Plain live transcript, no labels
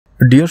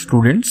Dear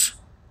students,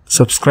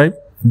 subscribe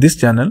this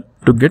channel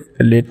to get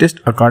latest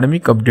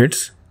academic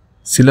updates,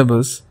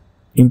 syllabus,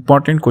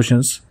 important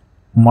questions,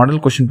 model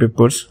question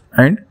papers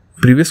and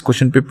previous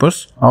question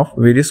papers of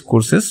various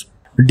courses.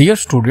 Dear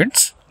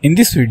students, in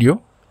this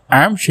video,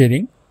 I am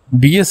sharing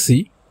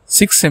BSc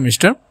 6th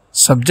semester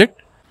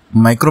subject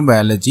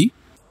Microbiology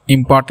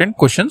important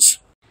questions.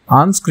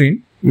 On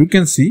screen, you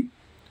can see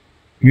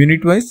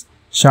unit-wise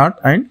short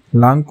and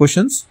long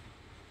questions.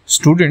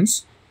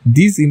 Students,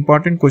 these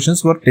important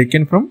questions were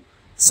taken from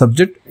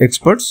subject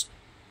experts.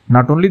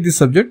 Not only this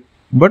subject,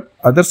 but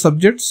other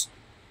subjects.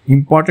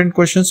 Important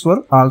questions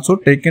were also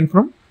taken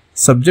from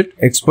subject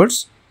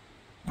experts.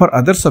 For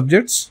other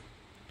subjects,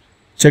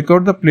 check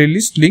out the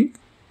playlist link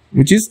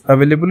which is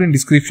available in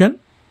description.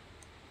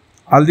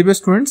 All the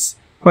best students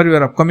for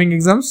your upcoming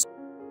exams.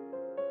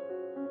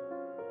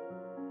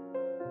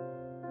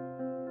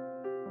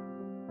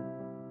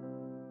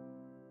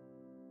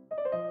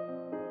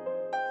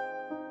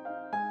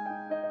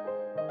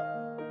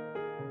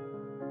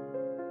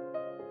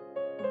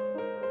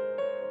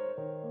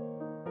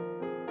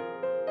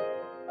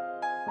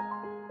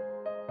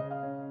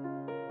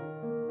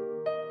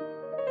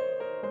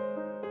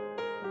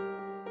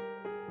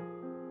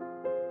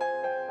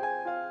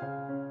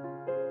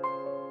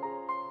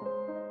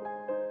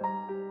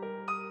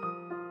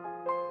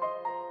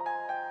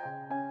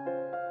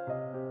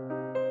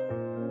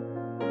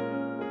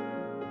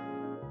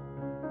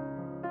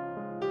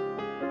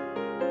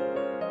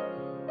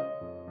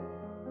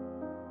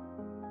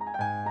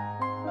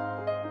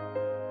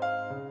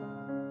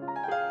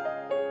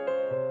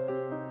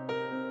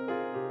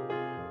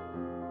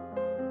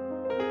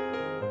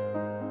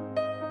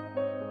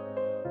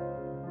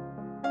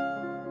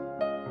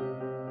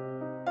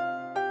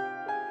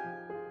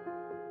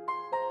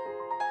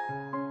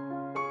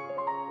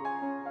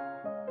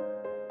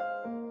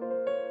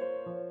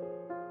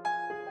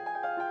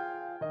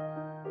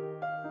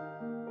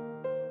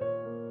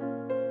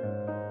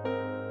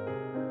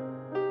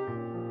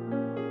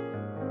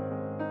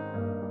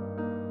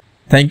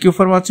 Thank you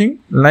for watching.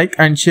 Like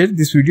and share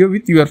this video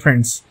with your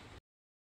friends.